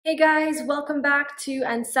Hey guys, welcome back to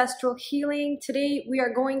Ancestral Healing. Today we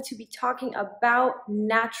are going to be talking about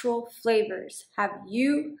natural flavors. Have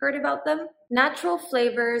you heard about them? Natural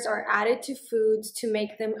flavors are added to foods to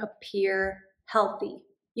make them appear healthy.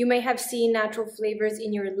 You may have seen natural flavors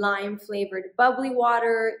in your lime flavored bubbly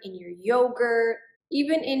water, in your yogurt,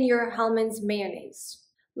 even in your Hellmann's mayonnaise.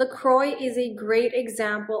 LaCroix is a great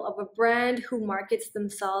example of a brand who markets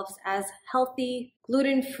themselves as healthy,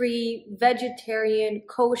 gluten-free, vegetarian,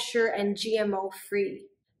 kosher, and GMO-free.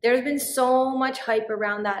 There's been so much hype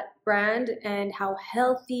around that brand and how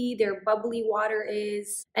healthy their bubbly water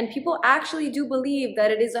is, and people actually do believe that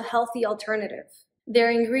it is a healthy alternative. Their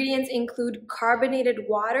ingredients include carbonated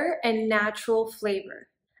water and natural flavor.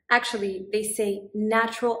 Actually, they say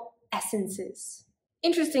natural essences.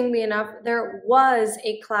 Interestingly enough, there was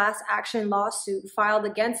a class action lawsuit filed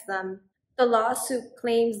against them. The lawsuit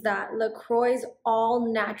claims that LaCroix's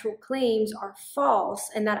all-natural claims are false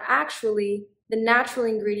and that actually the natural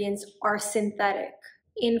ingredients are synthetic.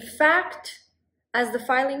 In fact, as the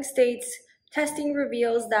filing states, testing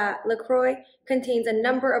reveals that LaCroix contains a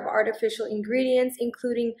number of artificial ingredients,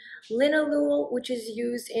 including linalool, which is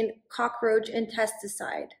used in cockroach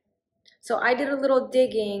insecticide. So I did a little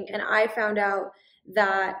digging and I found out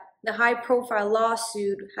that the high-profile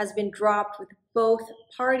lawsuit has been dropped with both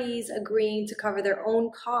parties agreeing to cover their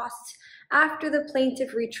own costs after the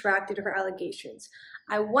plaintiff retracted her allegations.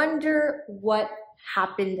 I wonder what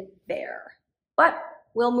happened there. But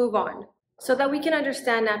we'll move on. So that we can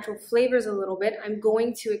understand natural flavors a little bit, I'm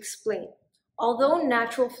going to explain. Although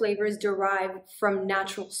natural flavors derive from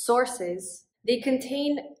natural sources, they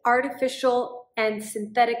contain artificial and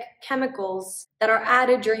synthetic chemicals that are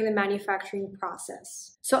added during the manufacturing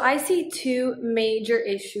process. So I see two major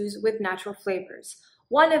issues with natural flavors.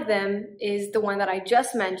 One of them is the one that I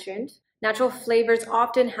just mentioned. Natural flavors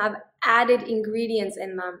often have added ingredients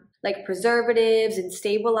in them, like preservatives and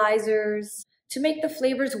stabilizers, to make the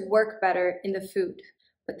flavors work better in the food.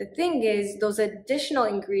 But the thing is, those additional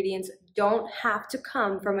ingredients don't have to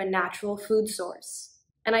come from a natural food source.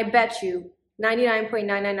 And I bet you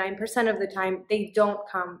 99.999% of the time, they don't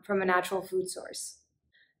come from a natural food source.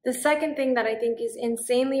 The second thing that I think is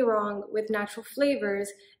insanely wrong with natural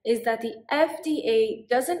flavors is that the FDA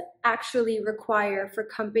doesn't actually require for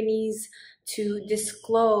companies to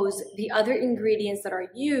disclose the other ingredients that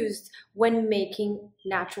are used when making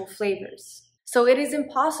natural flavors. So it is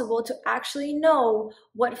impossible to actually know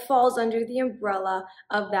what falls under the umbrella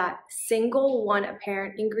of that single one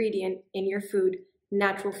apparent ingredient in your food.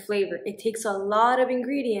 Natural flavor. It takes a lot of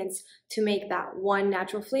ingredients to make that one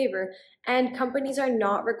natural flavor, and companies are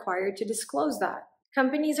not required to disclose that.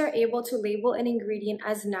 Companies are able to label an ingredient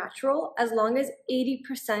as natural as long as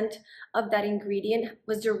 80% of that ingredient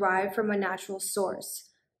was derived from a natural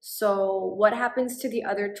source. So what happens to the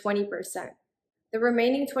other 20%? The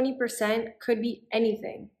remaining 20% could be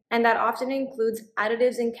anything, and that often includes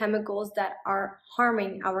additives and chemicals that are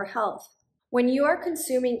harming our health. When you are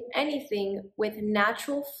consuming anything with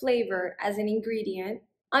natural flavor as an ingredient,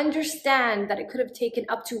 understand that it could have taken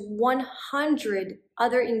up to 100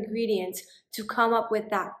 other ingredients to come up with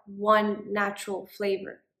that one natural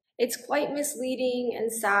flavor. It's quite misleading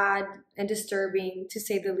and sad and disturbing, to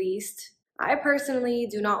say the least. I personally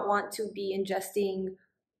do not want to be ingesting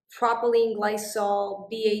propylene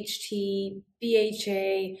glycol, BHT,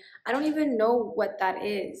 BHA. I don't even know what that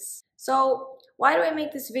is. So why do I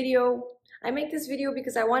make this video? I make this video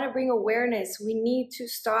because I want to bring awareness. We need to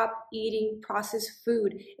stop eating processed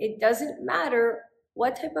food. It doesn't matter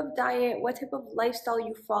what type of diet, what type of lifestyle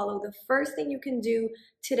you follow. The first thing you can do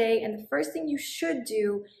today and the first thing you should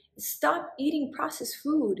do is stop eating processed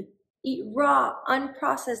food. Eat raw,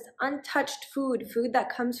 unprocessed, untouched food, food that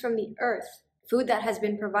comes from the earth, food that has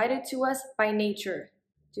been provided to us by nature.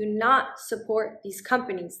 Do not support these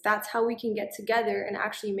companies. That's how we can get together and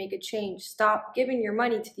actually make a change. Stop giving your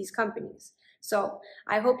money to these companies. So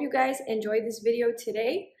I hope you guys enjoyed this video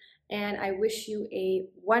today, and I wish you a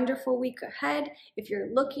wonderful week ahead. If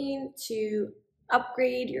you're looking to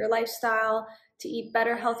upgrade your lifestyle, to eat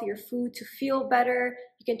better, healthier food, to feel better,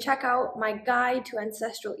 you can check out my guide to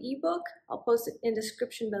Ancestral ebook. I'll post it in the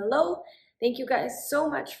description below. Thank you guys so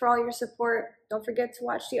much for all your support. Don't forget to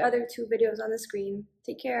watch the other two videos on the screen.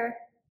 Take care.